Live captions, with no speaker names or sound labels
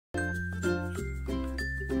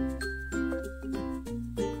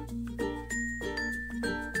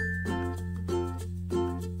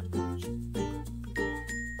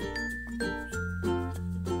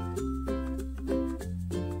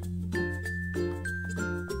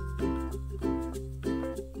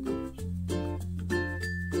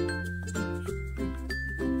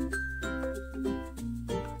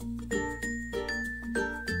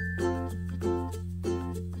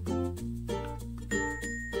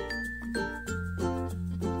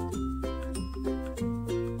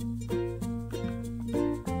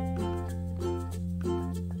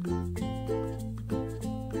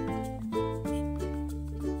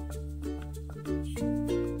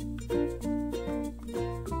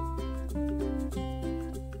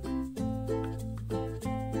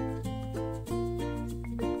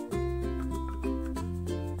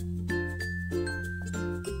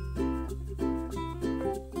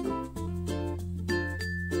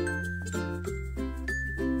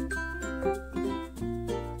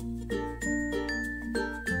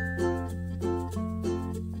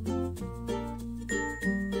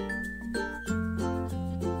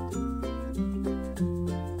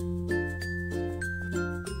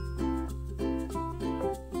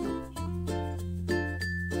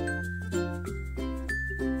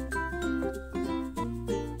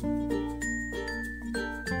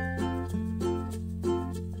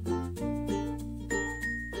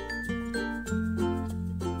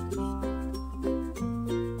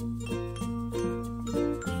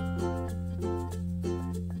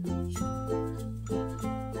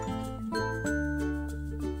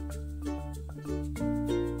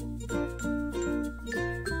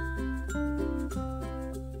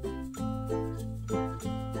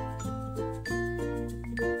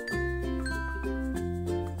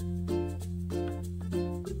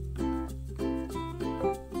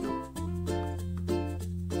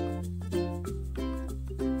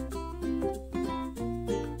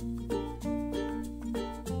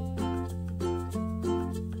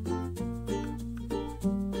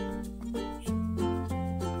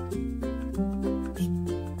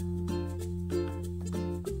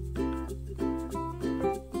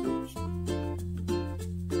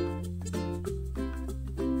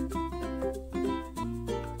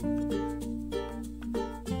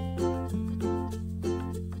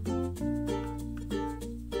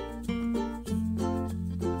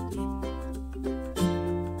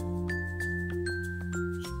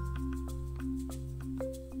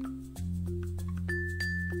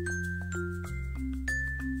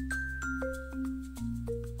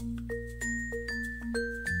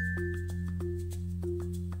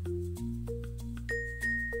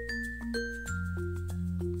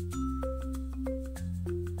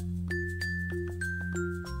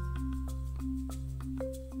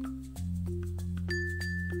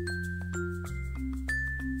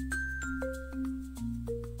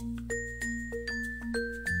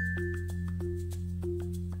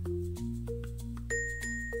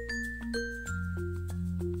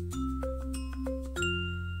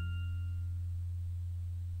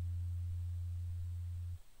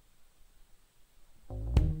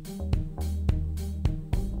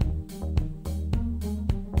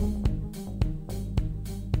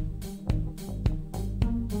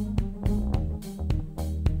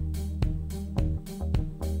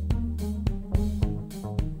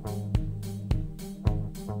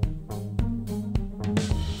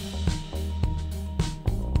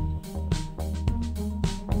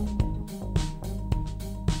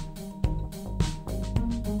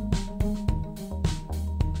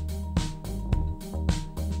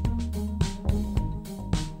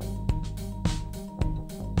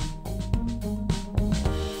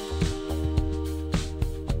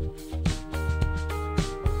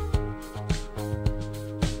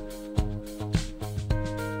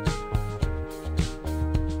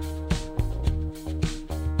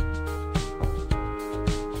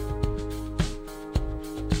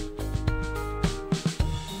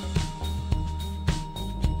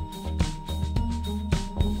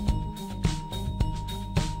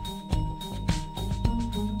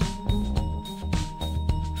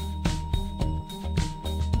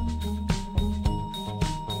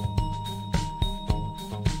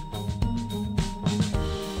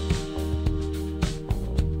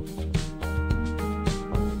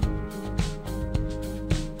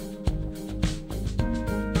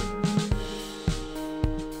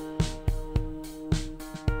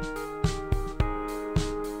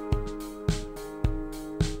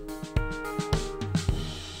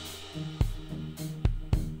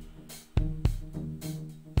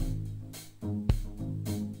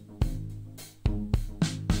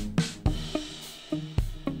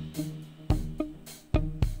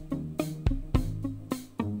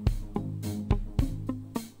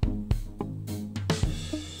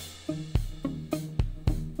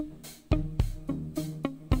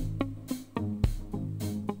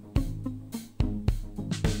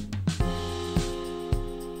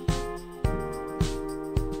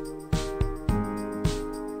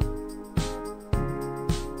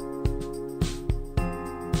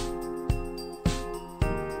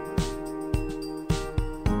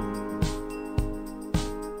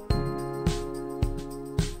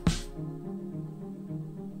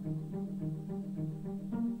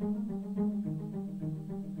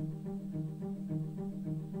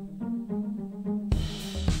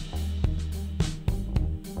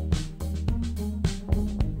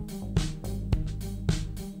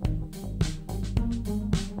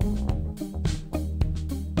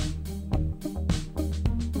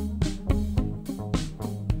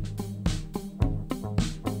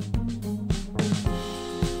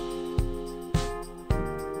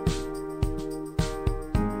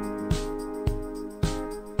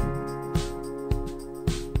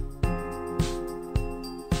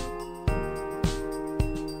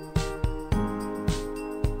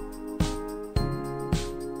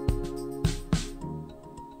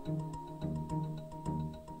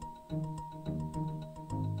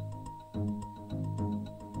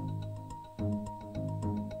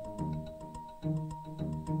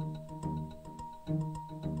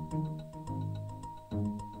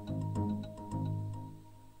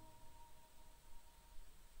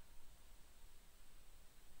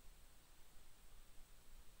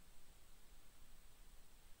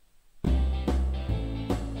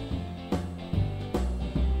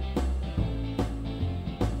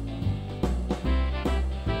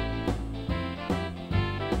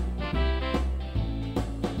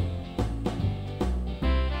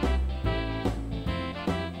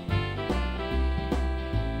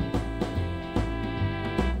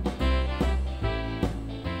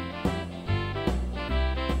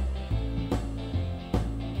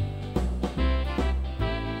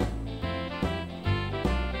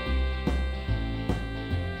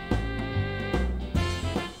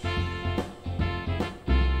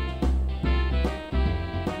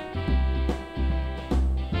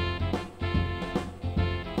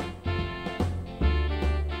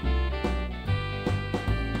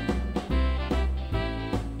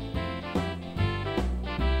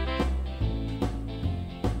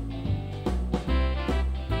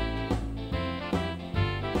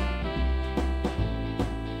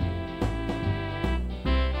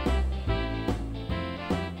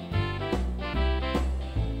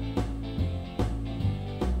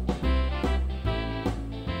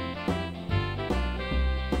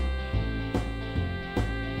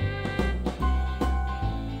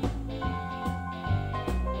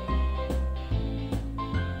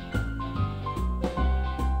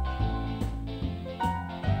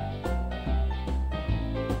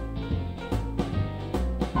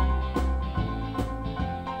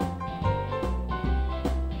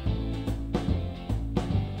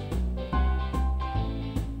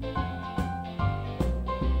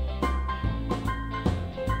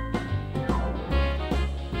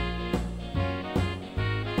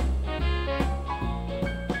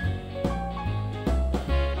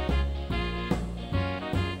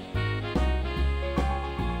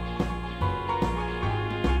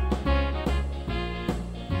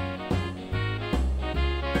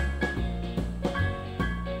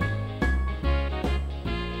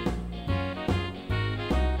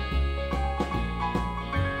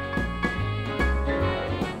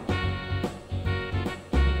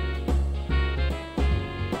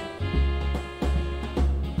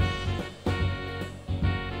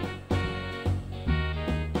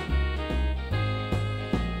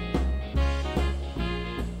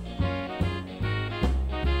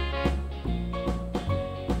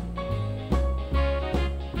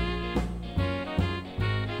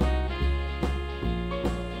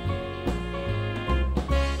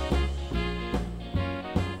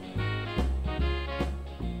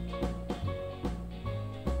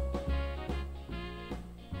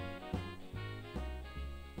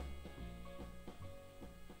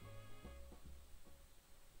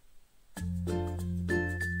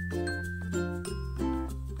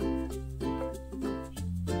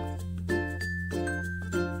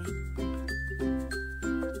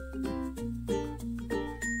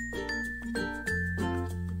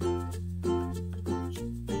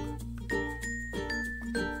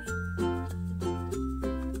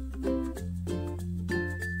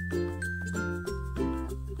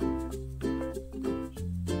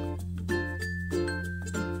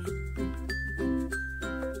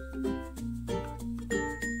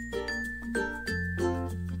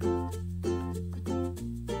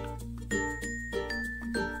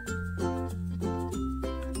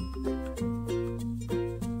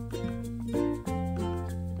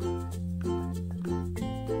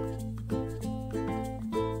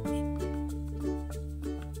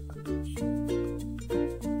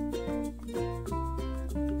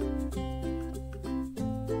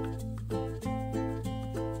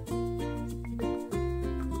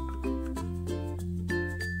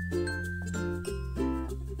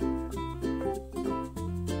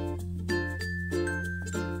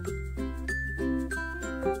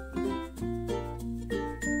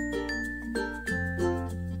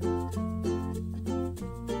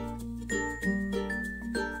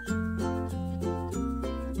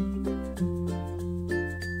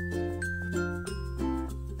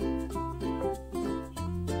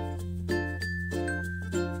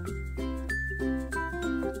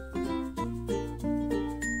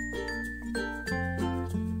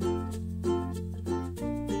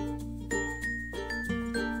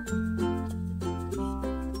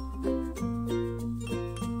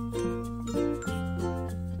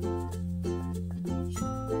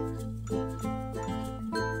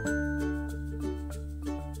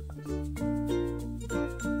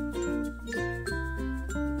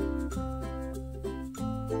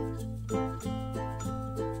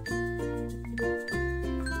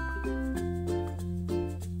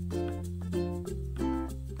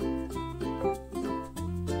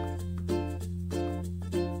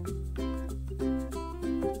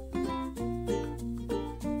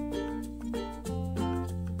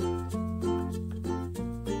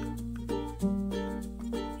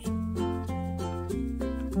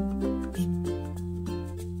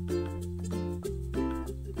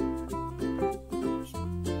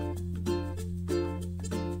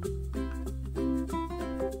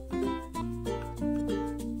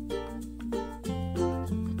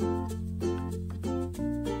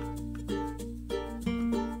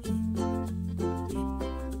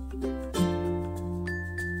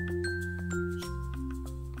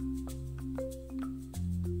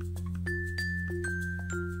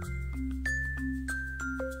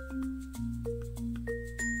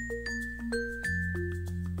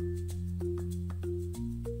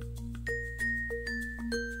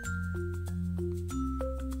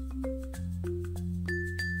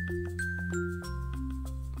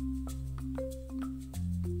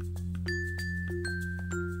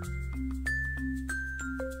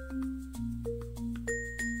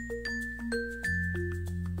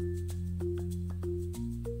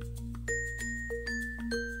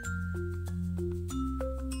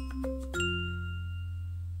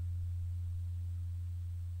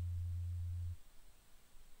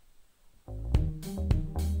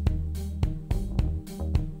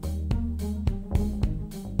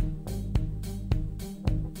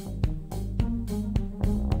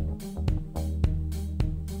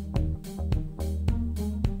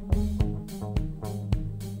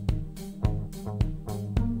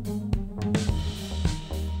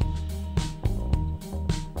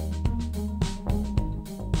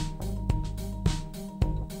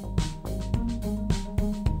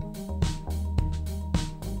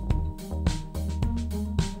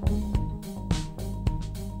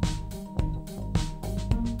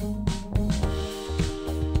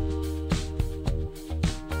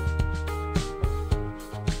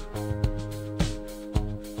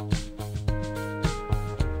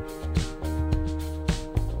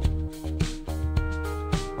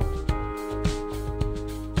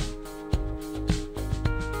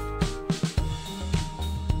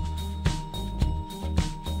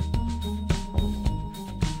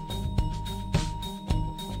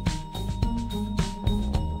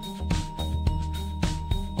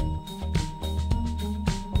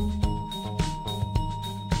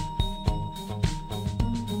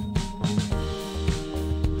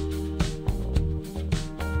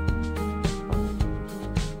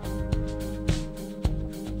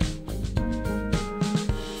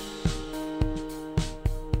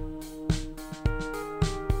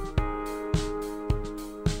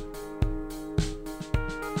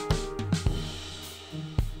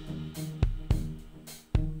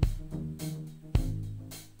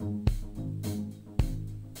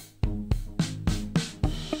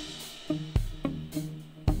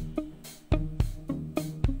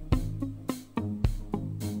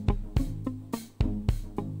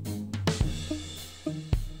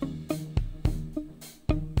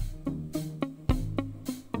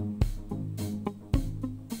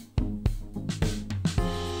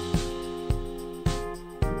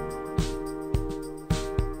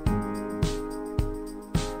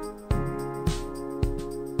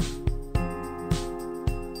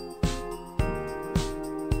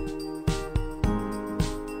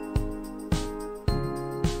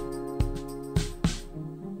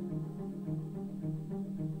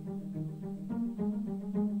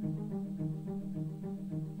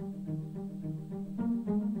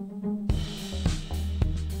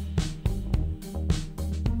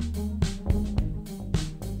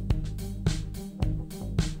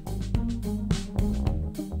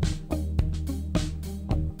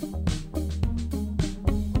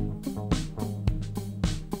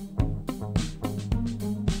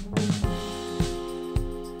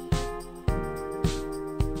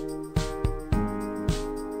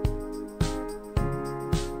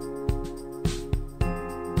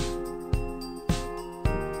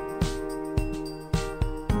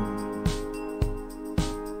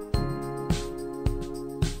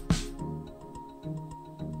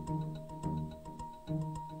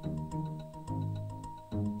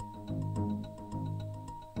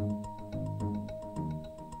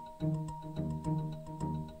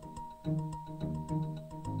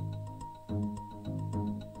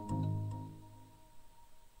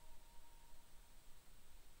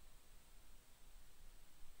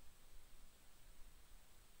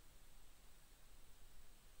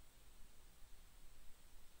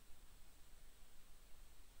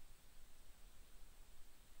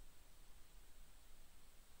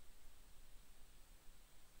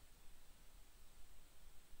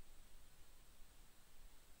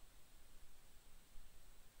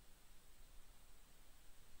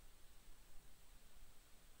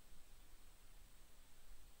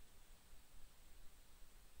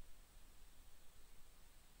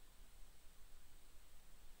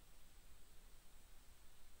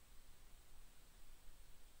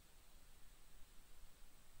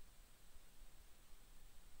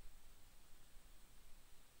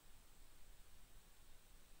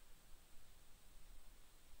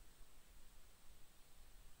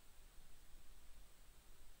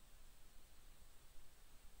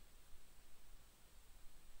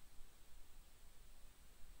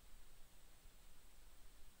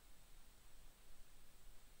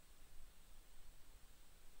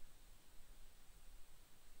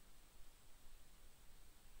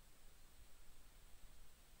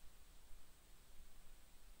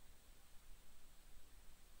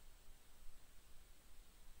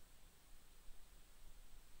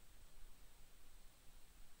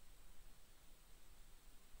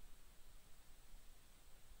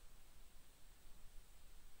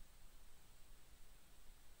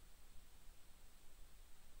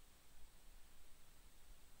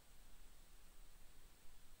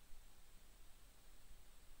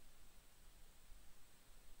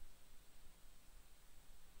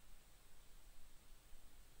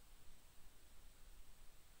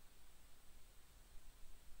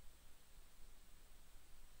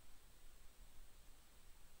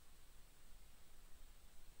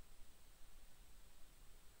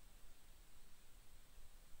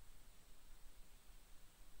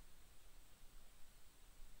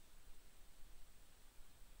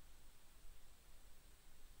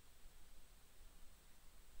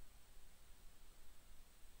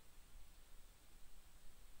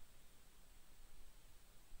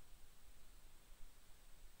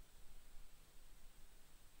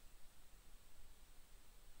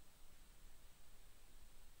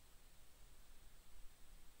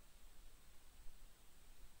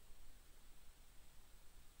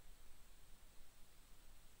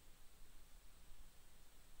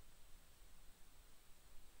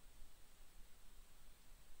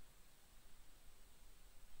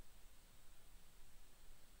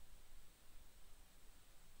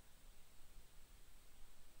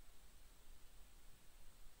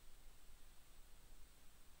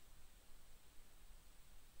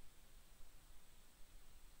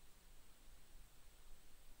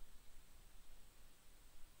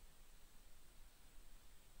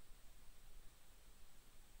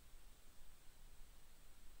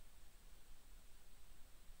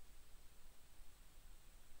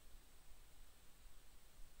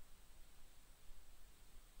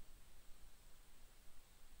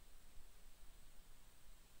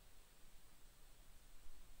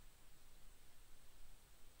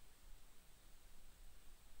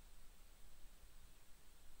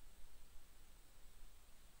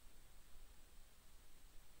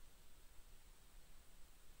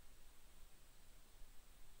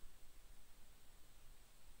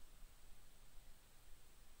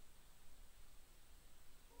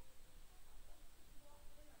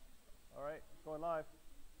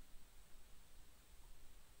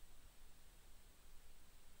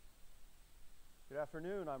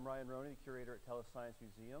afternoon. I'm Ryan Roney, the curator at Tellus Science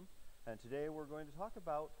Museum, and today we're going to talk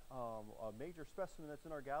about a major specimen that's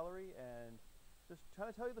in our gallery and just trying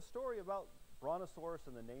to tell you the story about Brontosaurus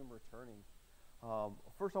and the name returning.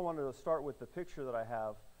 First I wanted to start with the picture that I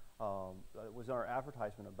have that was in our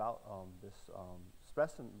advertisement about this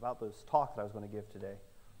specimen, about this talk that I was going to give today.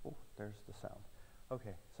 Oh, there's the sound.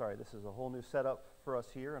 Okay, sorry, this is a whole new setup for us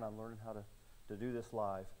here, and I'm learning how to do this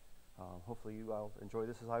live. Hopefully you all enjoy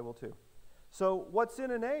this as I will too. So what's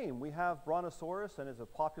in a name? We have Brontosaurus, and it's a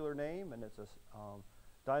popular name, and it's a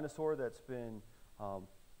dinosaur that's been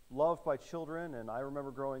loved by children, and I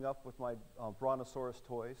remember growing up with my Brontosaurus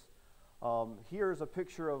toys. Here's a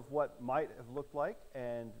picture of what might have looked like,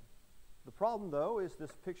 and the problem though is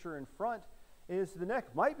this picture in front is the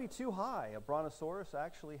neck might be too high. A Brontosaurus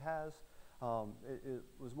actually has, it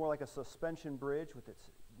was more like a suspension bridge with its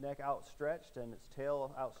neck outstretched and its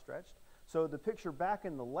tail outstretched. So the picture back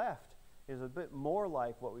in the left is a bit more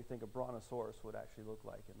like what we think a Brontosaurus would actually look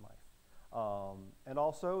like in life. And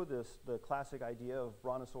also the classic idea of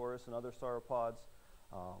Brontosaurus and other sauropods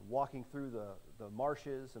walking through the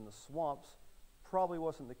marshes and the swamps probably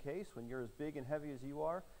wasn't the case when you're as big and heavy as you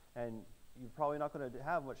are, and you're probably not going to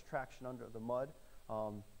have much traction under the mud.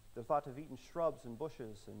 They're thought to have eaten shrubs and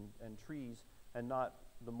bushes and trees and not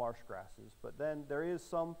the marsh grasses. But then there is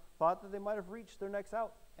some thought that they might have reached their necks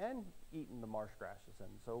out and eaten the marsh grasses.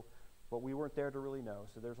 And so, but we weren't there to really know.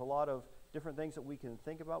 So there's a lot of different things that we can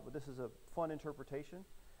think about, but this is a fun interpretation.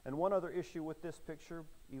 And one other issue with this picture,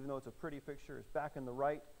 even though it's a pretty picture, is back in the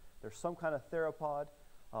right, there's some kind of theropod.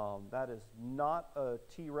 That is not a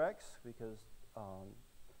T-Rex, because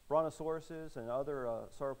Brontosauruses and other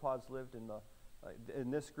sauropods lived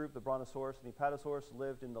in this group. The Brontosaurus and the Apatosaurus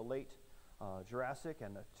lived in the late Jurassic,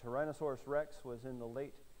 and the Tyrannosaurus rex was in the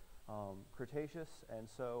late Cretaceous. And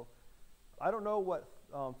so I don't know what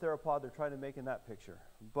theropod they're trying to make in that picture,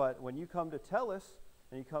 but when you come to Tellus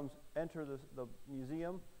and you enter the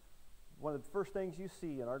museum, one of the first things you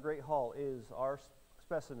see in our great hall is our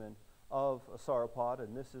specimen of a sauropod,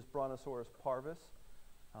 and this is Brontosaurus parvus.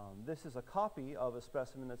 This is a copy of a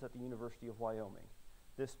specimen that's at the University of Wyoming.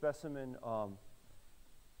 This specimen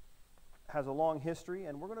has a long history,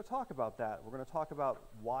 and we're going to talk about that. We're going to talk about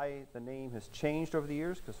why the name has changed over the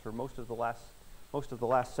years, because for most of the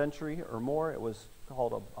last century or more, it was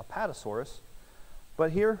called a Apatosaurus.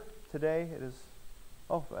 But here today, it is.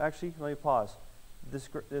 Oh, actually, let me pause. This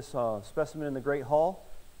specimen in the Great Hall,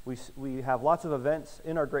 we have lots of events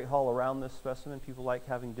in our Great Hall around this specimen. People like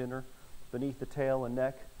having dinner beneath the tail and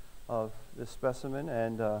neck of this specimen,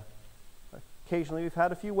 and occasionally we've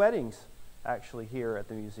had a few weddings actually here at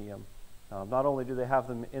the museum. Not only do they have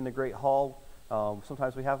them in the Great Hall,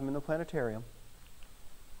 sometimes we have them in the planetarium.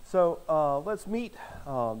 So let's meet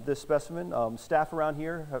this specimen. Staff around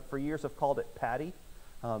here for years have called it Patty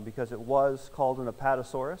because it was called an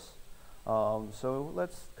Apatosaurus. So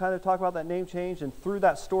let's kind of talk about that name change, and through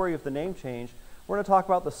that story of the name change, we're going to talk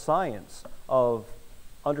about the science of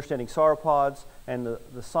understanding sauropods and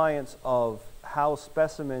the science of how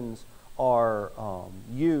specimens are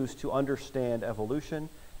used to understand evolution,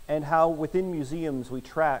 and how within museums we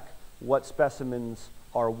track what specimens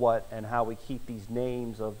are what and how we keep these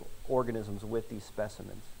names of organisms with these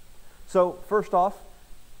specimens. So first off,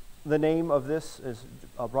 the name of this is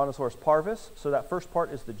Brontosaurus parvus. So that first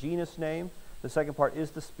part is the genus name. The second part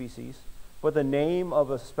is the species. But the name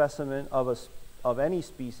of a specimen of any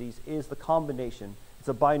species is the combination. It's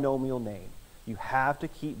a binomial name. You have to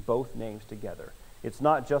keep both names together. It's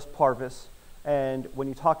not just parvus. And when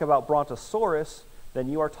you talk about Brontosaurus, then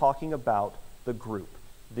you are talking about the group,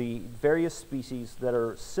 the various species that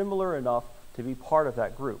are similar enough to be part of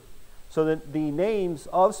that group. So the names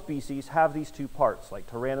of species have these two parts, like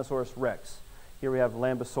Tyrannosaurus rex. Here we have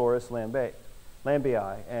Lambesaurus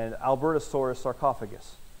lambii and Albertosaurus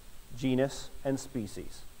sarcophagus, genus and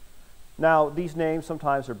species. Now, these names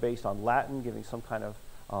sometimes are based on Latin, giving some kind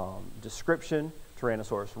of description.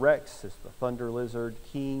 Tyrannosaurus rex is the thunder lizard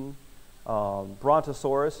king.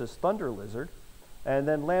 Brontosaurus is thunder lizard. And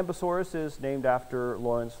then Lambesaurus is named after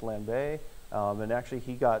Lawrence Lambert, and actually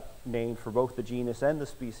he got named for both the genus and the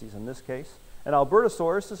species in this case. And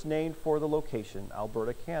Albertosaurus is named for the location,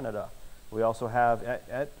 Alberta, Canada. We also have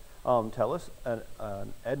at Tellus an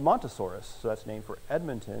Edmontosaurus, so that's named for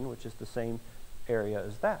Edmonton, which is the same area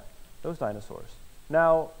as those dinosaurs.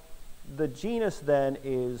 Now, the genus then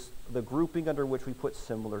is the grouping under which we put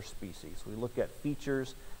similar species. We look at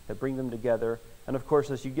features that bring them together. And of course,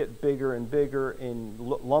 as you get bigger and bigger in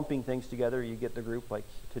lumping things together, you get the group, like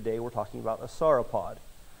today we're talking about a sauropod.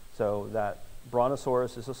 So that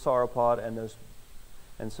Brontosaurus is a sauropod,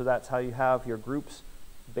 and so that's how you have your groups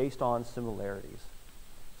based on similarities.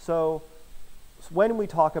 So when we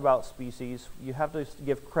talk about species, you have to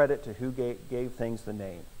give credit to who gave things the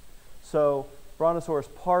name. So Brontosaurus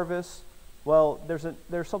parvus, well,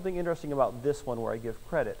 there's something interesting about this one where I give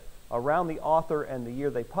credit. Around the author and the year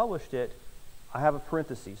they published it, I have a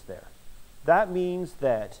parenthesis there. That means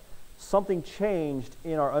that something changed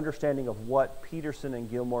in our understanding of what Peterson and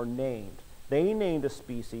Gilmore named. They named a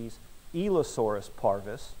species Elosaurus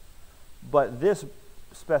parvus, but this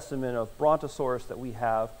specimen of Brontosaurus that we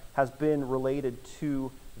have has been related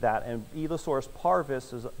to that, and Elosaurus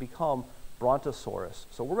parvus has become Brontosaurus.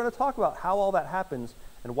 So we're going to talk about how all that happens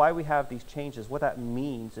and why we have these changes, what that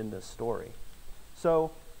means in this story.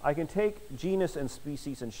 So I can take genus and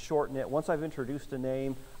species and shorten it. Once I've introduced a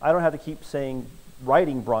name, I don't have to keep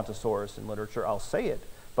writing Brontosaurus in literature. I'll say it,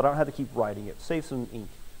 but I don't have to keep writing it. Save some ink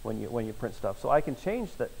when you print stuff. So I can change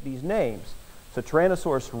these names. So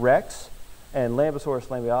Tyrannosaurus rex and Lambeosaurus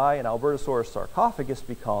lambii and Albertosaurus sarcophagus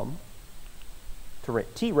become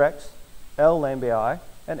T-rex, L. lambii,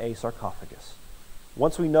 and A. sarcophagus.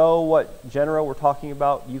 Once we know what genera we're talking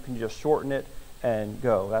about, you can just shorten it and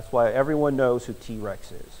go. That's why everyone knows who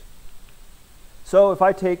T-rex is. So if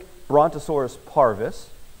I take Brontosaurus parvus,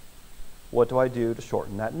 what do I do to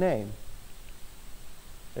shorten that name?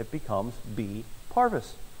 It becomes B.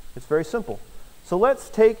 parvus. It's very simple. So let's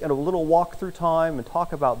take a little walk through time and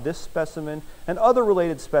talk about this specimen and other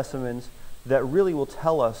related specimens that really will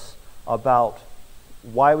tell us about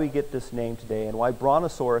why we get this name today and why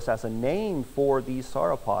Brontosaurus as a name for these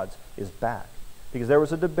sauropods is back. Because there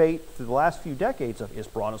was a debate through the last few decades of, is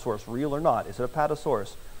Brontosaurus real or not? Is it a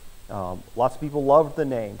Apatosaurus? Lots of people loved the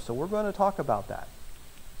name, so we're going to talk about that.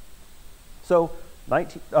 So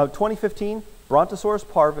 2015, Brontosaurus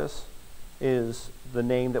parvus is the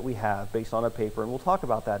name that we have based on a paper, and we'll talk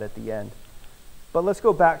about that at the end. But let's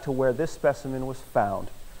go back to where this specimen was found.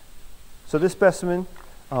 So this specimen,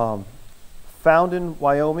 found in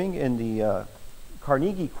Wyoming in the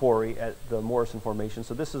Carnegie Quarry at the Morrison Formation.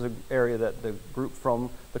 So this is an area that the group from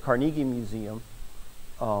the Carnegie Museum,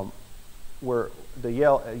 where the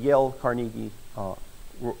Yale Carnegie,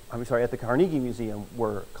 at the Carnegie Museum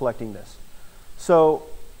were collecting this. So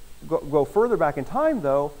go further back in time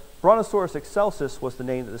though, Brontosaurus excelsus was the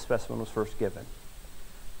name that the specimen was first given.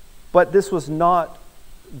 But this was not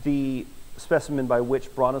the specimen by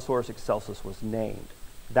which Brontosaurus excelsus was named.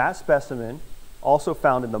 That specimen, also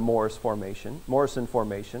found in the Morrison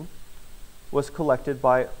Formation, was collected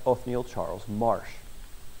by Othniel Charles Marsh.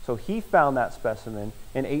 So he found that specimen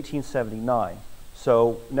in 1879.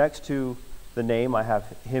 So next to the name, I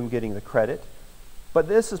have him getting the credit. But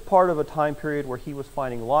this is part of a time period where he was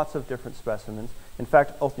finding lots of different specimens. In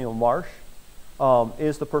fact, Othniel Marsh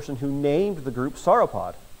is the person who named the group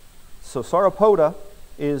sauropod. So Sauropoda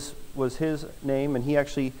was his name, and he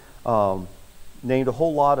actually named a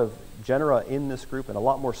whole lot of genera in this group and a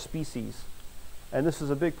lot more species. And this is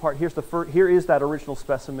a big part. Here is that original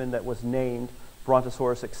specimen that was named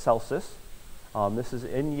Brontosaurus excelsus. This is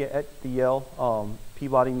at the Yale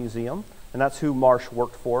Peabody Museum, and that's who Marsh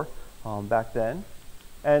worked for back then.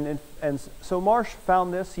 And so Marsh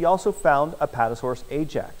found this. He also found Apatosaurus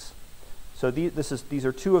ajax. So these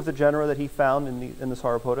are two of the genera that he found in the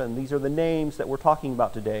Sauropoda, and these are the names that we're talking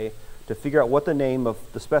about today to figure out what the name of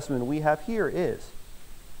the specimen we have here is,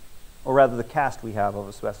 or rather the cast we have of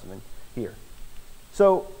a specimen here.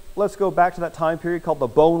 So let's go back to that time period called the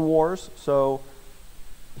Bone Wars. So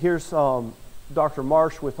here's Dr.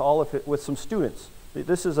 Marsh with with some students.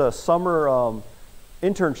 This is a summer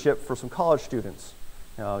internship for some college students.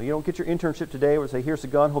 You don't get your internship today where they say, here's a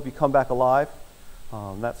gun, hope you come back alive.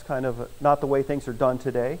 That's kind of not the way things are done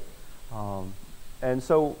today. And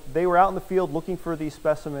so they were out in the field looking for these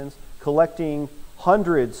specimens, collecting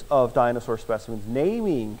hundreds of dinosaur specimens,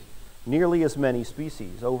 naming nearly as many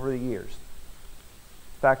species over the years.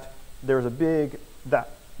 In fact, there was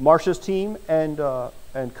Marsh's team and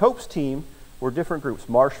Cope's team were different groups.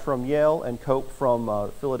 Marsh from Yale and Cope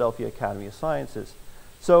from Philadelphia Academy of Sciences.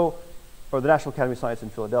 Or the National Academy of Science in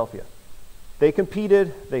Philadelphia. They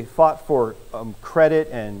competed, they fought for credit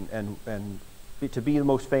and to be the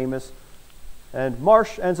most famous. And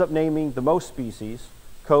Marsh ends up naming the most species.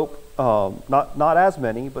 Cope, not as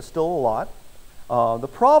many, but still a lot. The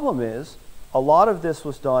problem is, a lot of this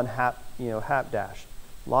was done hapdash.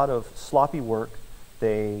 A lot of sloppy work.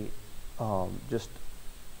 They just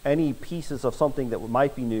any pieces of something that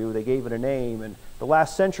might be new, they gave it a name, and the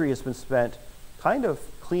last century has been spent kind of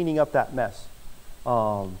cleaning up that mess.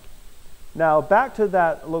 Now back to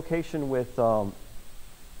that location with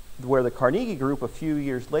where the Carnegie group a few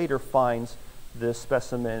years later finds this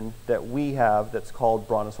specimen that we have that's called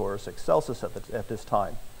Brontosaurus excelsus at this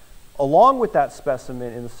time. along with that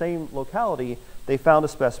specimen in the same locality, they found a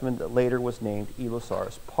specimen that later was named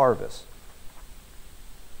Elosaurus parvus.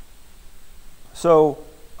 So,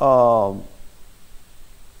 so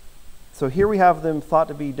here we have them thought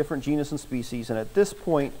to be different genus and species, and at this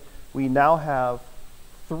point, we now have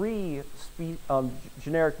 3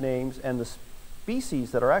 generic names and the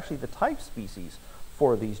species that are actually the type species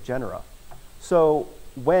for these genera. So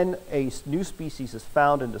when a new species is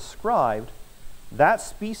found and described, that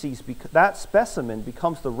specimen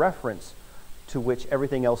becomes the reference to which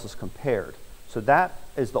everything else is compared. So that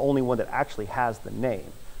is the only one that actually has the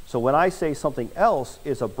name. So when I say something else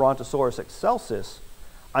is a Brontosaurus excelsus,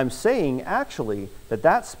 I'm saying actually that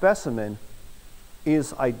that specimen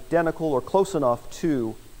is identical or close enough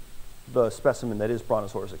to the specimen that is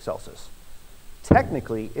Brontosaurus excelsus.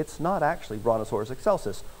 Technically, it's not actually Brontosaurus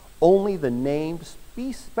excelsus. Only the named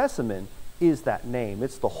specimen is that name.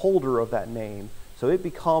 It's the holder of that name. So it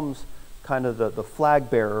becomes kind of the flag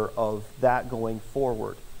bearer of that going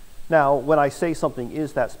forward. Now, when I say something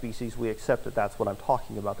is that species, we accept that that's what I'm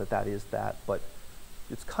talking about, that is that, but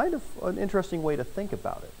it's kind of an interesting way to think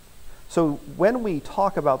about it. So when we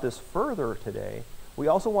talk about this further today, we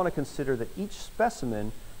also want to consider that each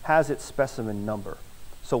specimen has its specimen number.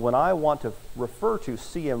 So when I want to refer to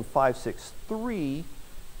CM563,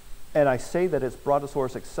 and I say that it's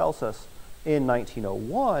Brontosaurus excelsus in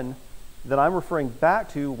 1901, then I'm referring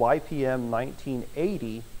back to YPM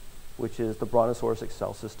 1980, which is the Brontosaurus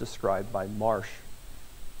excelsus described by Marsh.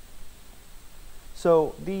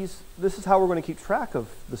 So this is how we're going to keep track of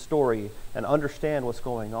the story and understand what's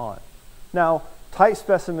going on. Now, type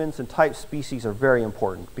specimens and type species are very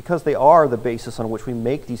important because they are the basis on which we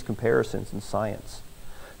make these comparisons in science.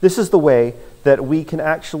 This is the way that we can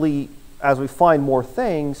actually, as we find more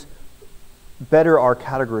things, better our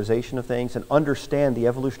categorization of things and understand the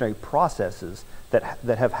evolutionary processes that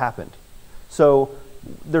have happened. So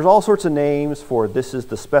there's all sorts of names for this is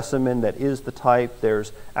the specimen that is the type.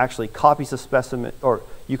 There's actually copies of specimen, or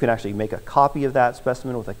you can actually make a copy of that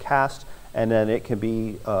specimen with a cast, and then it can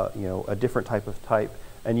be a different type of type.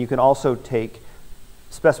 And you can also take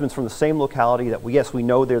specimens from the same locality that we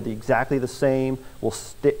know they're exactly the same. We'll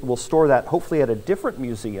store that hopefully at a different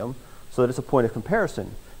museum so that it's a point of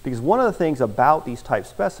comparison. Because one of the things about these type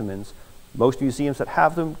specimens, most museums that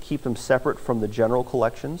have them keep them separate from the general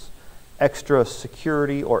collections, extra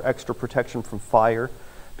security or extra protection from fire,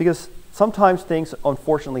 because sometimes things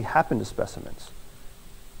unfortunately happen to specimens.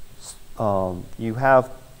 You have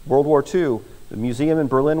World War II, the museum in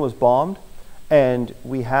Berlin was bombed, and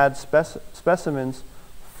we had specimens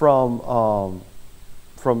from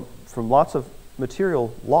lots of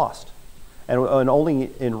material lost. And only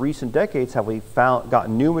in recent decades have we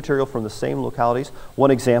gotten new material from the same localities.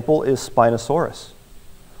 One example is Spinosaurus.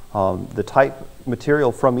 The type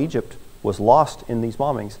material from Egypt was lost in these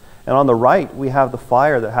bombings. And on the right, we have the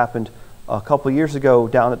fire that happened a couple years ago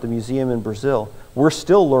down at the museum in Brazil. We're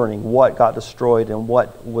still learning what got destroyed and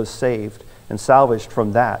what was saved and salvaged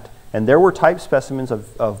from that. And there were type specimens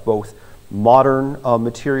of both modern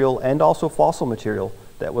material and also fossil material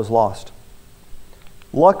that was lost.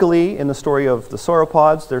 Luckily, in the story of the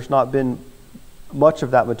sauropods, there's not been much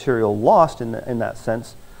of that material lost in that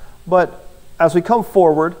sense. But as we come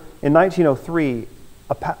forward, in 1903,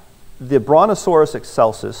 the Brontosaurus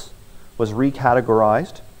excelsus was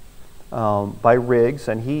recategorized by Riggs,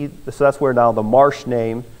 and so that's where now the Marsh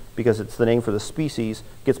name, because it's the name for the species,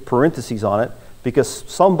 gets parentheses on it because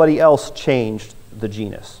somebody else changed the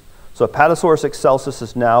genus. So Apatosaurus excelsus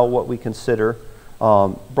is now what we consider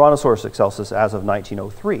Brontosaurus excelsus as of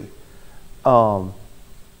 1903.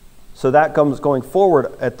 So that comes going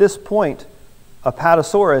forward. At this point,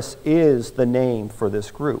 Apatosaurus is the name for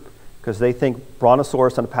this group because they think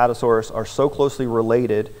Brontosaurus and Apatosaurus are so closely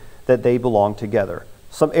related that they belong together.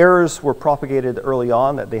 Some errors were propagated early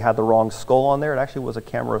on that they had the wrong skull on there. It actually was a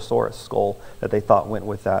Camarasaurus skull that they thought went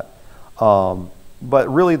with that. But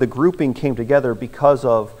really the grouping came together because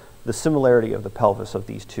of the similarity of the pelvis of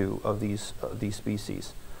these these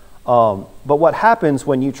species. But what happens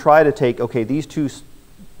when you try to take, okay, these two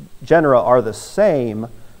genera are the same,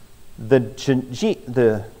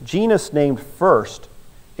 the genus named first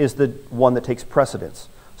is the one that takes precedence.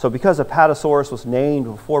 So because Apatosaurus was named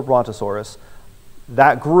before Brontosaurus,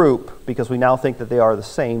 that group, because we now think that they are the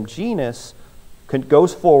same genus,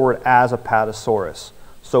 goes forward as Apatosaurus.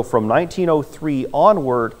 So from 1903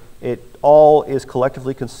 onward, it all is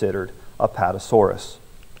collectively considered Apatosaurus.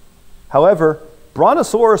 However,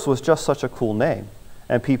 Brontosaurus was just such a cool name,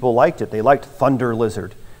 and people liked it. They liked Thunder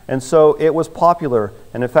Lizard. And so it was popular.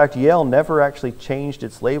 And in fact, Yale never actually changed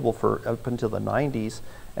its label for up until the 90s.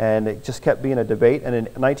 And it just kept being a debate. And in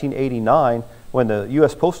 1989, when the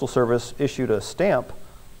U.S. Postal Service issued a stamp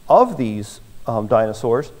of these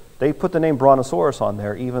dinosaurs, they put the name Brontosaurus on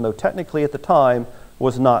there, even though technically at the time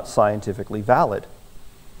was not scientifically valid.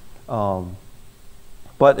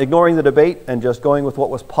 But ignoring the debate and just going with what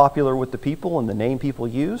was popular with the people and the name people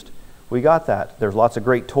used, we got that. There's lots of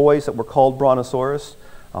great toys that were called Brontosaurus,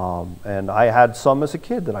 and I had some as a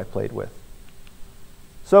kid that I played with.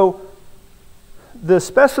 So the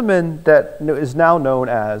specimen that is now known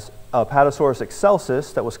as Apatosaurus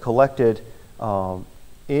excelsus that was collected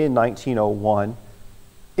in 1901,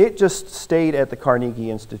 it just stayed at the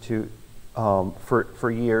Carnegie Institute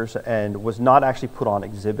for years and was not actually put on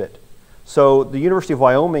exhibit. So the University of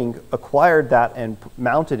Wyoming acquired that and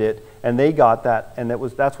mounted it, and they got that, and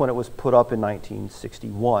that's when it was put up in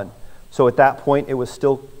 1961. So at that point, it was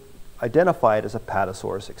still identified as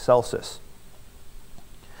Apatosaurus excelsus.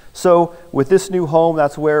 So with this new home,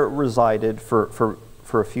 that's where it resided for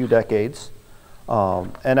a few decades.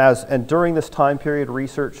 And during this time period,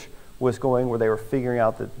 research was going where they were figuring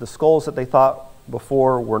out that the skulls that they thought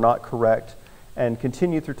before were not correct, and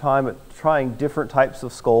continued through time at trying different types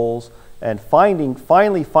of skulls and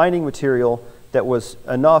finally finding material that was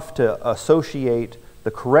enough to associate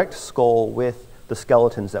the correct skull with the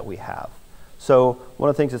skeletons that we have. So one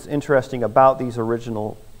of the things that's interesting about these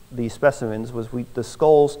specimens was the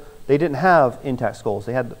skulls, they didn't have intact skulls.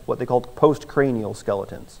 They had what they called post-cranial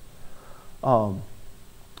skeletons. So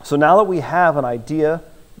now that we have an idea,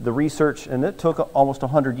 the research, and it took almost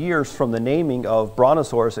 100 years from the naming of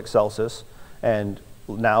Brontosaurus excelsus, and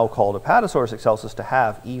now called Apatosaurus excelsus, to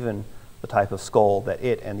have even the type of skull that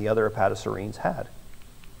it and the other apatosaurines had.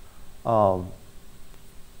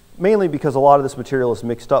 Mainly because a lot of this material is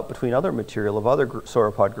mixed up between other material of other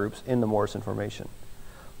sauropod groups in the Morrison Formation.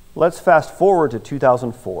 Let's fast forward to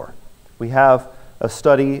 2004. We have a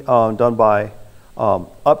study done by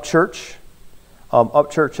Upchurch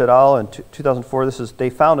et al. In 2004.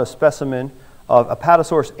 They found a specimen of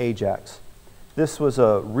Apatosaurus ajax. This was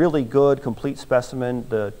a really good, complete specimen.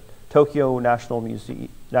 The Tokyo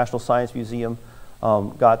National Science Museum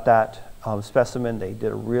got that specimen. They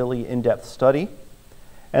did a really in-depth study.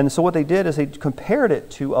 And so what they did is they compared it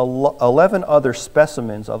to 11 other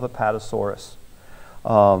specimens of Apatosaurus,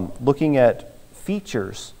 looking at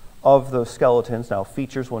features of those skeletons. Now,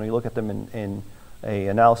 features, when we look at them in an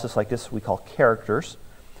analysis like this, we call characters.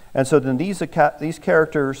 And so then these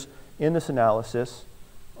characters in this analysis,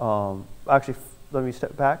 actually, let me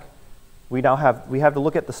step back. We have to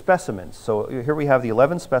look at the specimens. So here we have the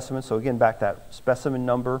 11 specimens. So again, back that specimen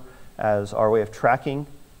number as our way of tracking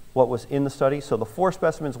what was in the study. So the 4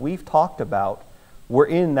 specimens we've talked about were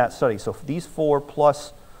in that study. So these 4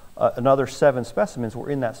 plus another 7 specimens were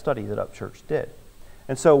in that study that Upchurch did.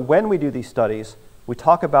 And so when we do these studies, we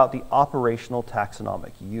talk about the operational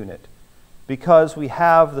taxonomic unit. Because we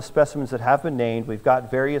have the specimens that have been named, we've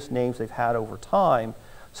got various names they've had over time.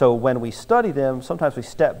 So when we study them, sometimes we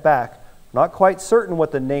step back, not quite certain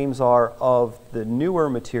what the names are of the newer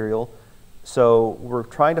material. So we're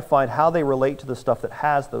trying to find how they relate to the stuff that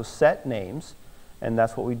has those set names, and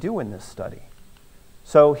that's what we do in this study.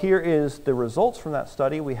 So here is the results from that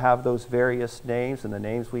study. We have those various names and the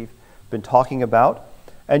names we've been talking about,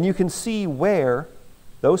 and you can see where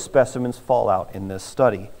those specimens fall out in this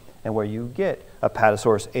study and where you get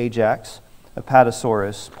Apatosaurus ajax,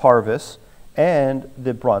 Apatosaurus parvus, and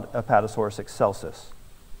the Apatosaurus excelsus.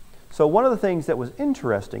 So one of the things that was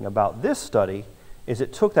interesting about this study is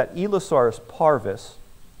it took that Elosaurus parvus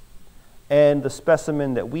and the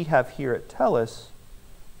specimen that we have here at Tellus,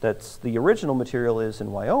 that's the original material is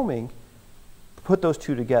in Wyoming, put those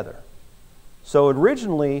two together. So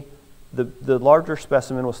originally, the larger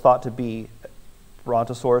specimen was thought to be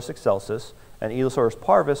Brontosaurus excelsus, and Elosaurus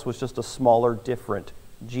parvus was just a smaller, different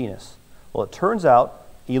genus. Well, it turns out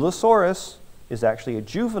Elosaurus is actually a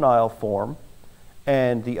juvenile form,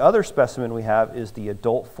 and the other specimen we have is the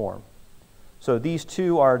adult form. So these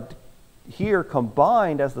two are here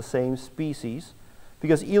combined as the same species,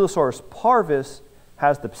 because Elosaurus parvus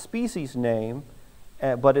has the species name,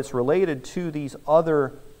 but it's related to these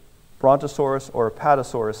other Brontosaurus or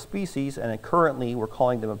Apatosaurus species, and currently we're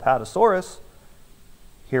calling them Apatosaurus.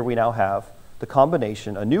 Here we now have the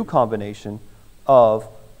combination, a new combination of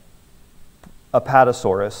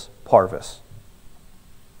Apatosaurus parvus.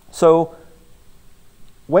 So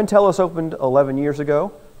when Tellus opened 11 years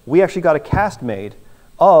ago, we actually got a cast made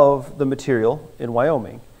of the material in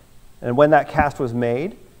Wyoming. And when that cast was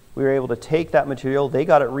made, we were able to take that material, they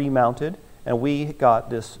got it remounted, and we got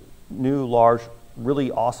this new large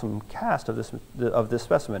really awesome cast of this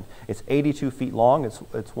specimen. It's 82 feet long.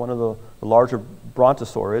 It's one of the larger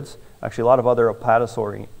brontosaurids. Actually, a lot of the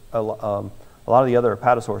other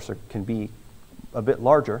apatosaurs can be a bit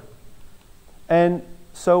larger. And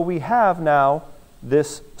so we have now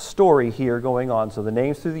this story here going on. So the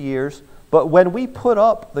names through the years. But when we put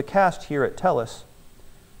up the cast here at Tellus,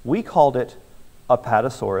 we called it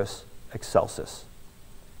Apatosaurus excelsus.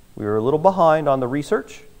 We were a little behind on the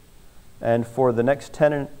research, and for the next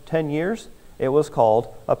 10 years, it was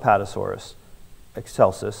called Apatosaurus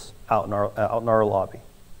excelsus out in our lobby,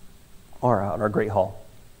 or out in our Great Hall.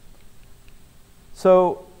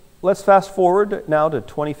 So let's fast forward now to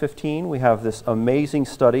 2015. We have this amazing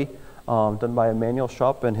study done by Emmanuel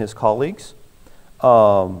Schopp and his colleagues.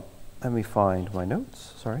 Let me find my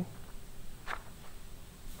notes, sorry.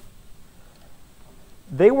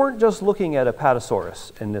 They weren't just looking at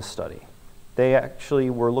Apatosaurus in this study. They actually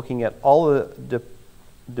were looking at all the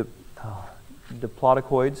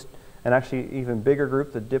diplodocoids, and actually even bigger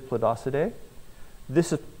group, the Diplodocidae.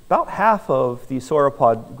 This is about half of the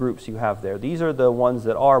sauropod groups you have there. These are the ones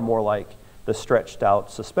that are more like the stretched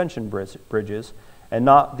out suspension bridges, and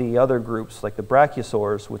not the other groups like the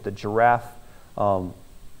brachiosaurs with the giraffe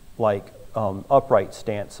upright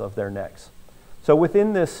stance of their necks. So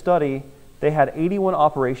within this study, they had 81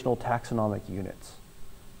 operational taxonomic units.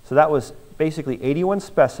 So that was basically 81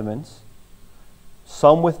 specimens,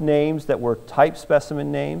 some with names that were type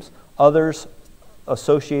specimen names, others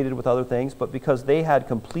associated with other things, but because they had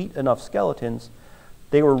complete enough skeletons,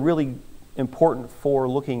 they were really important for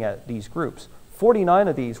looking at these groups. 49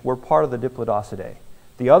 of these were part of the Diplodocidae.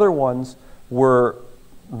 The other ones were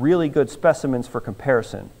really good specimens for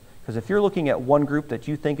comparison, because if you're looking at one group that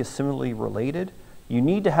you think is similarly related, you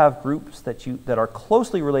need to have groups that are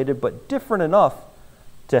closely related but different enough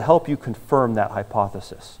to help you confirm that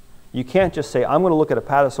hypothesis. You can't just say, I'm going to look at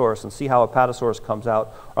Apatosaurus and see how Apatosaurus comes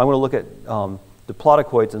out, or I'm going to look at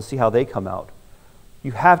diplodocoids and see how they come out.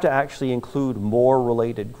 You have to actually include more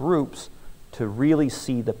related groups to really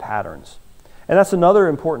see the patterns. And that's another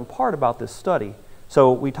important part about this study.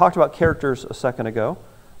 So we talked about characters a second ago.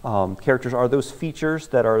 Characters are those features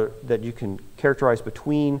that you can characterize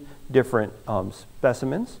between different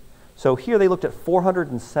specimens. So here they looked at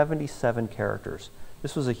 477 characters.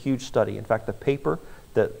 This was a huge study. In fact, the paper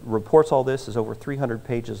that reports all this is over 300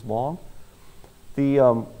 pages long.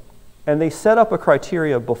 And they set up a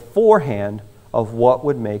criteria beforehand of what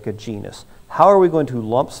would make a genus. How are we going to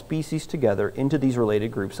lump species together into these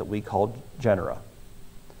related groups that we call genera?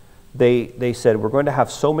 They said we're going to have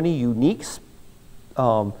so many unique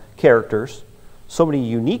characters, so many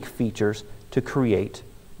unique features to create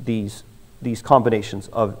these combinations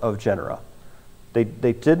of genera. They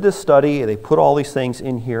did this study, they put all these things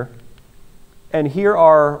in here, and here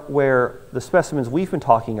are where the specimens we've been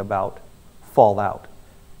talking about fall out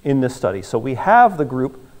in this study. So we have the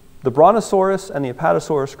group, the Brontosaurus and the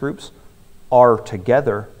Apatosaurus groups are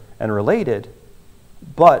together and related,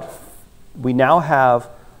 but we now have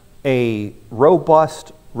a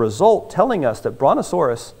robust result telling us that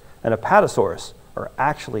Brontosaurus and Apatosaurus are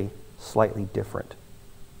actually slightly different.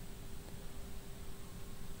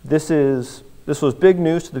 This was big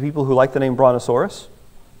news to the people who like the name Brontosaurus.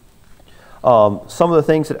 Some of the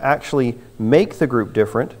things that actually make the group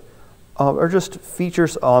different are just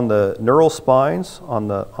features on the neural spines, on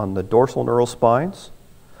the dorsal neural spines.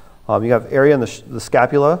 You have area in the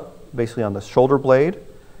scapula, basically on the shoulder blade,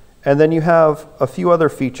 and then you have a few other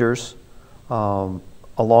features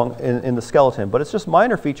along in the skeleton. But it's just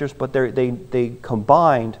minor features, but they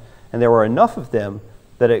combined, and there were enough of them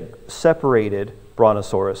that it separated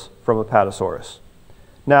Brontosaurus from Apatosaurus.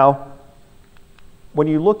 Now, when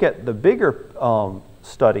you look at the bigger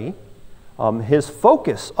study, his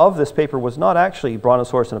focus of this paper was not actually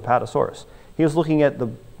Brontosaurus and Apatosaurus. He was looking at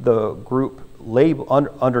the group label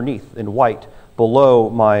underneath in white below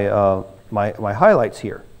my highlights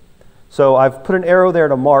here. So I've put an arrow there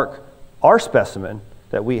to mark our specimen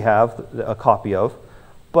that we have a copy of,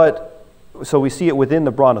 but so we see it within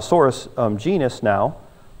the Brontosaurus genus now,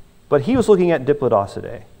 but he was looking at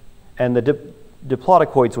Diplodocidae and the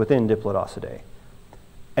diplodocoids within Diplodocidae.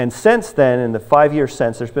 And since then, in the 5 years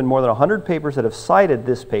since, there's been more than 100 papers that have cited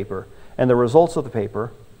this paper and the results of the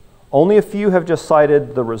paper. Only a few have just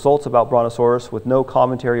cited the results about Brontosaurus with no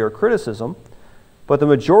commentary or criticism, but the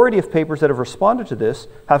majority of papers that have responded to this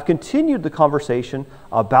have continued the conversation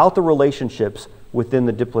about the relationships within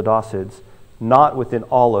the diplodocids, not within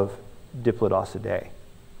all of Diplodocidae.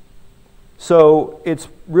 So it's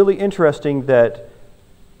really interesting that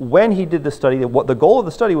when he did the study, what the goal of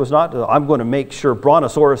the study was not, I'm going to make sure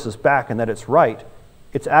Brontosaurus is back and that it's right.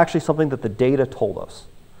 It's actually something that the data told us.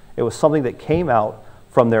 It was something that came out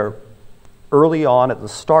from their early on at the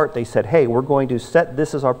start. They said, hey, we're going to set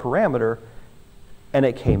this as our parameter, and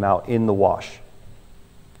it came out in the wash.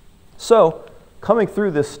 So coming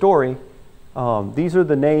through this story, these are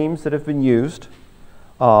the names that have been used.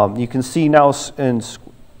 You can see now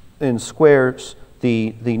in squares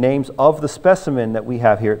the names of the specimen that we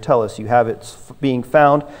have here at Tellus. You have it being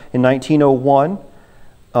found in 1901,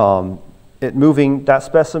 that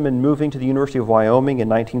specimen moving to the University of Wyoming in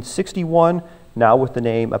 1961, now with the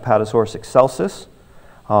name Apatosaurus excelsus.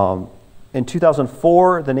 In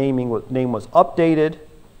 2004, the name was updated,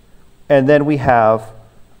 and then we have,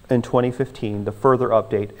 in 2015, the further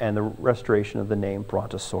update and the restoration of the name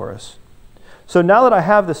Brontosaurus. So now that I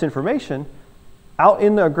have this information, out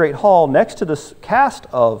in the Great Hall, next to this cast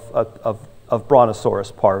of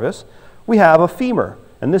Brontosaurus parvus, we have a femur.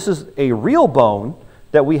 And this is a real bone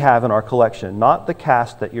that we have in our collection, not the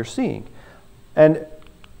cast that you're seeing. And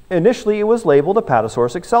initially it was labeled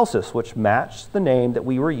Apatosaurus excelsus, which matched the name that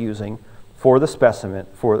we were using for the specimen,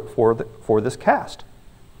 for this cast.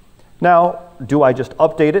 Now, do I just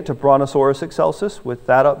update it to Brontosaurus excelsus with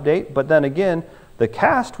that update? But then again, the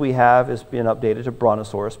cast we have is being updated to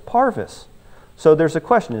Brontosaurus parvus. So there's a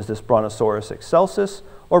question, is this Brontosaurus excelsus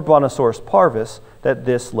or Brontosaurus parvus that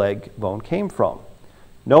this leg bone came from?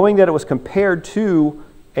 Knowing that it was compared to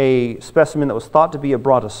a specimen that was thought to be a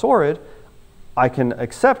brontosaurid, I can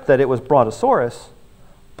accept that it was Brontosaurus,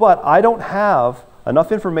 but I don't have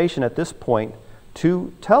enough information at this point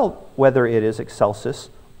to tell whether it is excelsus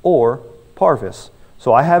or parvus.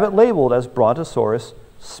 So I have it labeled as Brontosaurus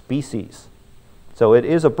species. So it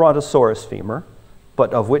is a Brontosaurus femur,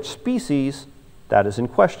 but of which species, that is in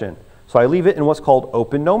question. So I leave it in what's called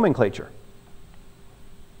open nomenclature.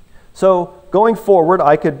 So going forward,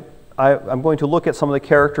 I'm going to look at some of the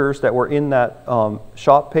characters that were in that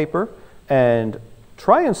shop paper and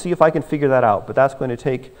try and see if I can figure that out. But that's going to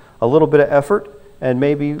take a little bit of effort, and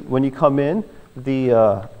maybe when you come in,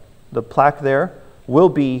 the plaque there will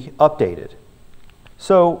be updated.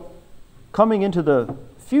 So coming into the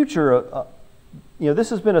future, this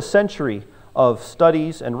has been a century of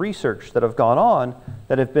studies and research that have gone on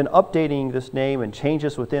that have been updating this name and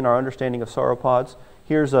changes within our understanding of sauropods.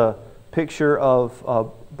 Here's a picture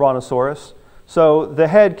of Brontosaurus. So the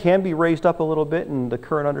head can be raised up a little bit in the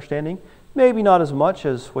current understanding, maybe not as much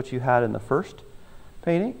as what you had in the first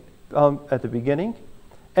painting at the beginning.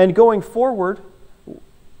 And going forward,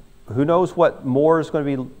 who knows what more is going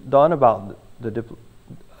to be done about the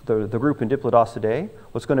group in Diplodocidae,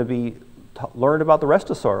 what's going to be learned about the rest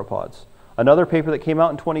of sauropods. Another paper that came out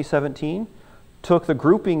in 2017 took the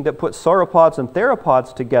grouping that put sauropods and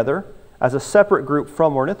theropods together as a separate group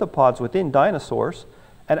from ornithopods within dinosaurs,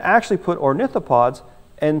 and actually put ornithopods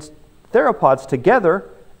and theropods together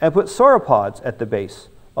and put sauropods at the base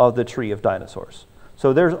of the tree of dinosaurs.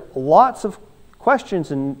 So there's lots of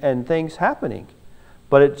questions and things happening,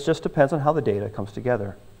 but it just depends on how the data comes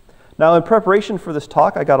together. Now, in preparation for this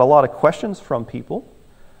talk, I got a lot of questions from people,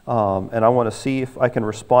 and I want to see if I can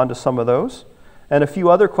respond to some of those. And a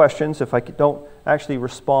few other questions, if I don't actually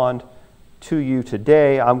respond to you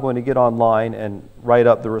today, I'm going to get online and write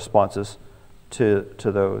up the responses to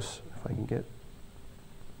those, if I can get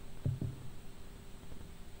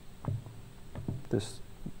this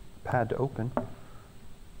pad to open.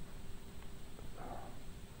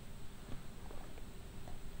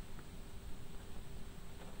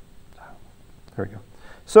 There we go.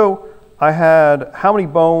 So I had, how many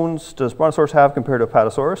bones does Brontosaurus have compared to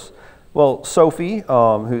Apatosaurus? Well, Sophie,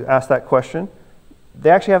 who asked that question, they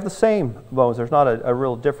actually have the same bones. There's not a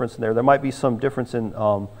real difference in there. There might be some difference in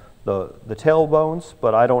the tail bones,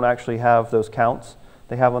 but I don't actually have those counts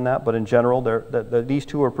they have on that. But in general, these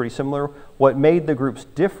two are pretty similar. What made the groups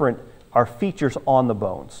different are features on the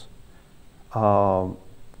bones.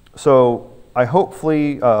 So I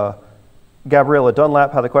hopefully, Gabriella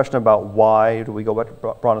Dunlap had a question about why do we go back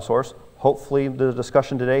to Brontosaurus. Hopefully the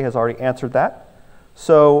discussion today has already answered that.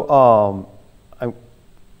 So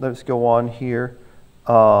let's go on here.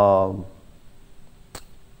 So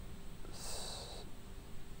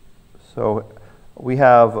we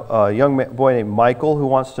have a young boy named Michael who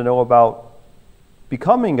wants to know about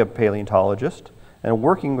becoming a paleontologist and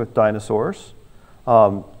working with dinosaurs.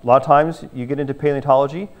 A lot of times you get into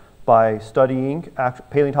paleontology by studying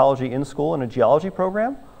paleontology in school in a geology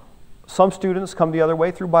program. Some students come the other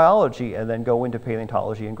way through biology and then go into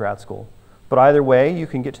paleontology in grad school. But either way, you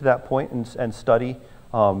can get to that point and study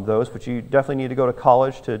those, but you definitely need to go to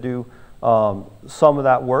college to do some of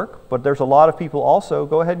that work. But there's a lot of people also,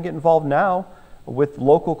 go ahead and get involved now with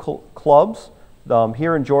local clubs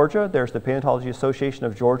Here in Georgia, there's the Paleontology Association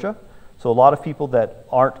of Georgia. So a lot of people that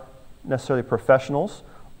aren't necessarily professionals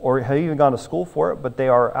or have even gone to school for it, but they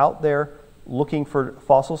are out there looking for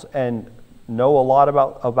fossils and know a lot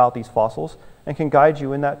about these fossils and can guide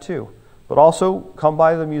you in that too. But also come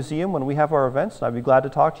by the museum when we have our events, and I'd be glad to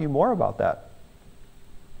talk to you more about that.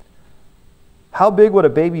 How big would a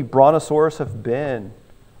baby brontosaurus have been?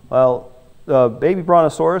 Well, the baby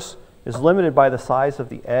brontosaurus is limited by the size of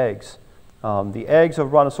the eggs. The eggs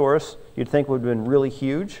of brontosaurus you'd think would have been really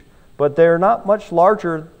huge, but they're not much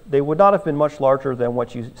larger. They would not have been much larger than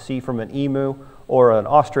what you see from an emu or an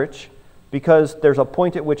ostrich, because there's a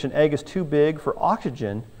point at which an egg is too big for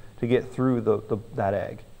oxygen to get through that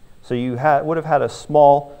egg. So you would have had a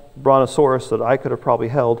small brontosaurus that I could have probably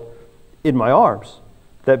held in my arms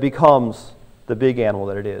that becomes the big animal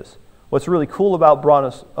that it is. What's really cool about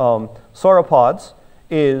sauropods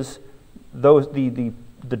is the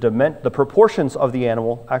proportions of the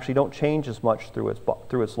animal actually don't change as much through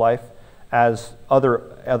its life as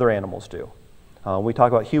other animals do. We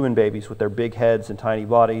talk about human babies with their big heads and tiny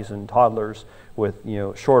bodies, and toddlers with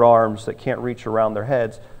short arms that can't reach around their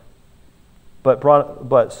heads. But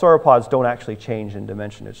sauropods don't actually change in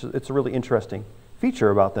dimension. It's a really interesting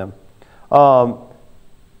feature about them.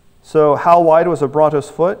 So how wide was a bronto's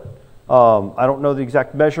foot? I don't know the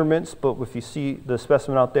exact measurements, but if you see the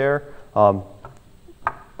specimen out there,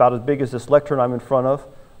 about as big as this lectern I'm in front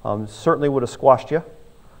of, certainly would have squashed you.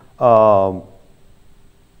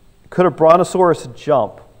 Could a brontosaurus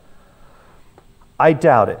jump? I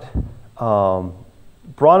doubt it.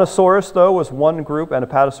 Brontosaurus, though, was one group, and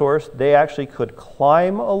Apatosaurus. They actually could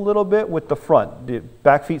climb a little bit with the front. The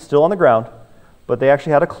back feet still on the ground, but they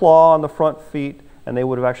actually had a claw on the front feet, and they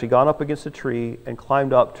would have actually gone up against a tree and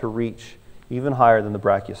climbed up to reach even higher than the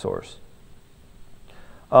Brachiosaurus.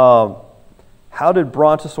 How did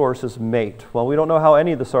brontosauruses mate? Well, we don't know how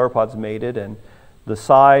any of the sauropods mated, and the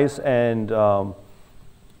size and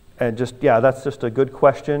just, yeah, that's just a good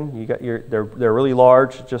question. They're really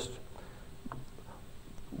large. Just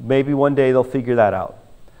maybe one day they'll figure that out.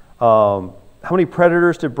 How many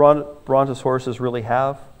predators did brontosauruses really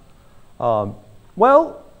have?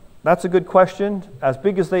 Well, that's a good question. As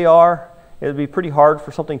big as they are, it would be pretty hard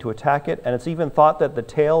for something to attack it, and it's even thought that the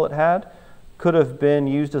tail it had could have been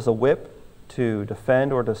used as a whip to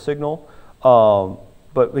defend or to signal.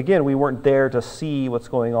 But again, we weren't there to see what's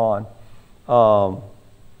going on.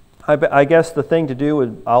 I guess the thing to do,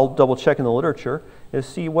 is I'll double check in the literature, is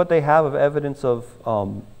see what they have of evidence of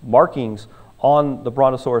markings on the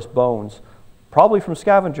brontosaurus bones, probably from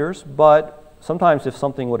scavengers, but sometimes if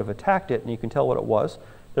something would have attacked it and you can tell what it was,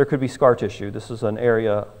 there could be scar tissue. This is an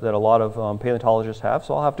area that a lot of paleontologists have,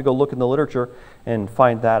 so I'll have to go look in the literature and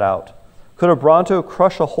find that out. Could a bronto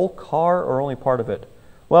crush a whole car or only part of it?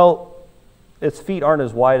 Well, its feet aren't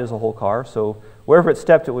as wide as a whole car, so wherever it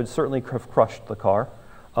stepped, it would certainly have crushed the car.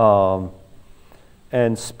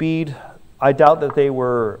 And speed, I doubt that they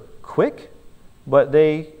were quick, but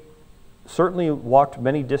they certainly walked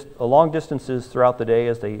long distances throughout the day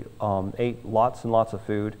as they ate lots and lots of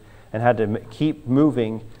food and had to keep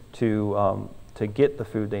moving to get the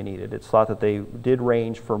food they needed. It's thought that they did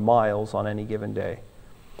range for miles on any given day.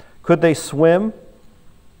 Could they swim?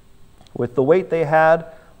 With the weight they had,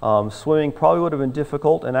 swimming probably would have been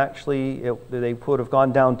difficult, and actually they would have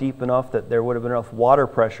gone down deep enough that there would have been enough water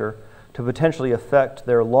pressure to potentially affect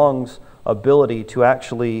their lungs' ability to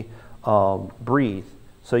actually breathe.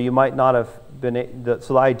 So you might not have been,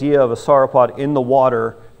 so the idea of a sauropod in the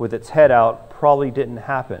water with its head out probably didn't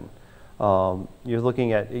happen. You're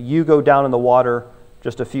looking at, you go down in the water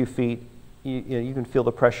just a few feet, you can feel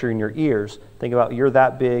the pressure in your ears. Think about, you're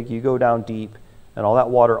that big, you go down deep, and all that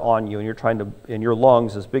water on you, and you're trying to, in your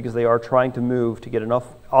lungs, as big as they are, trying to move to get enough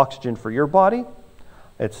oxygen for your body.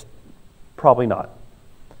 It's probably not.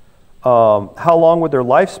 How long would their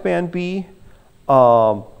lifespan be?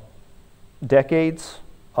 Decades.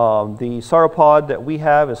 The sauropod that we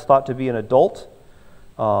have is thought to be an adult.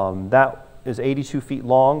 That is 82 feet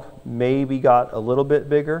long, maybe got a little bit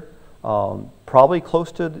bigger, probably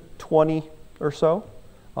close to 20 or so.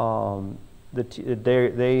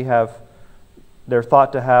 They're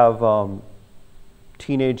thought to have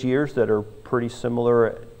teenage years that are pretty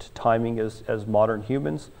similar to timing as modern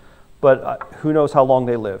humans, but who knows how long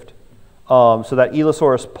they lived. So that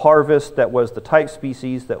Elosaurus parvus that was the type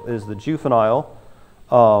species that is the juvenile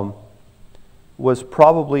was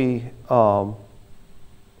probably 9,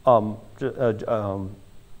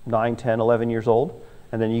 10, 11 years old,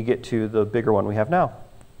 and then you get to the bigger one we have now.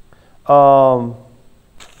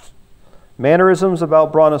 Mannerisms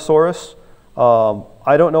about Brontosaurus.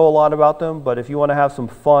 I don't know a lot about them, but if you want to have some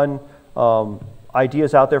fun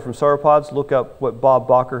ideas out there from sauropods. Look up what Bob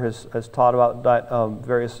Bacher has taught about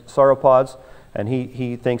various sauropods, and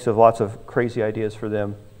he thinks of lots of crazy ideas for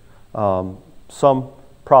them. Some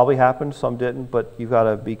probably happened, some didn't, but you've got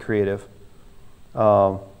to be creative.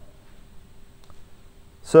 And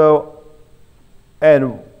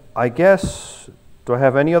I guess, do I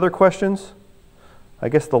have any other questions? I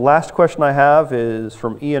guess the last question I have is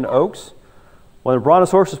from Ian Oakes. When a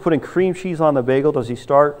brontosaurus is putting cream cheese on the bagel, does he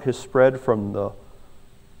start his spread from the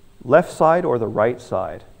left side or the right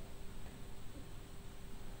side?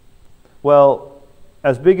 Well,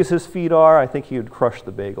 as big as his feet are, I think he would crush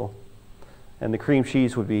the bagel. And the cream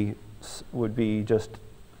cheese would be just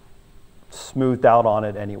smoothed out on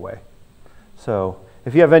it anyway. So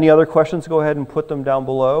if you have any other questions, go ahead and put them down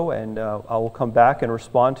below, and I will come back and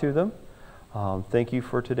respond to them. Thank you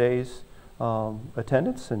for today's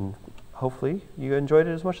attendance, and hopefully you enjoyed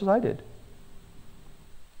it as much as I did.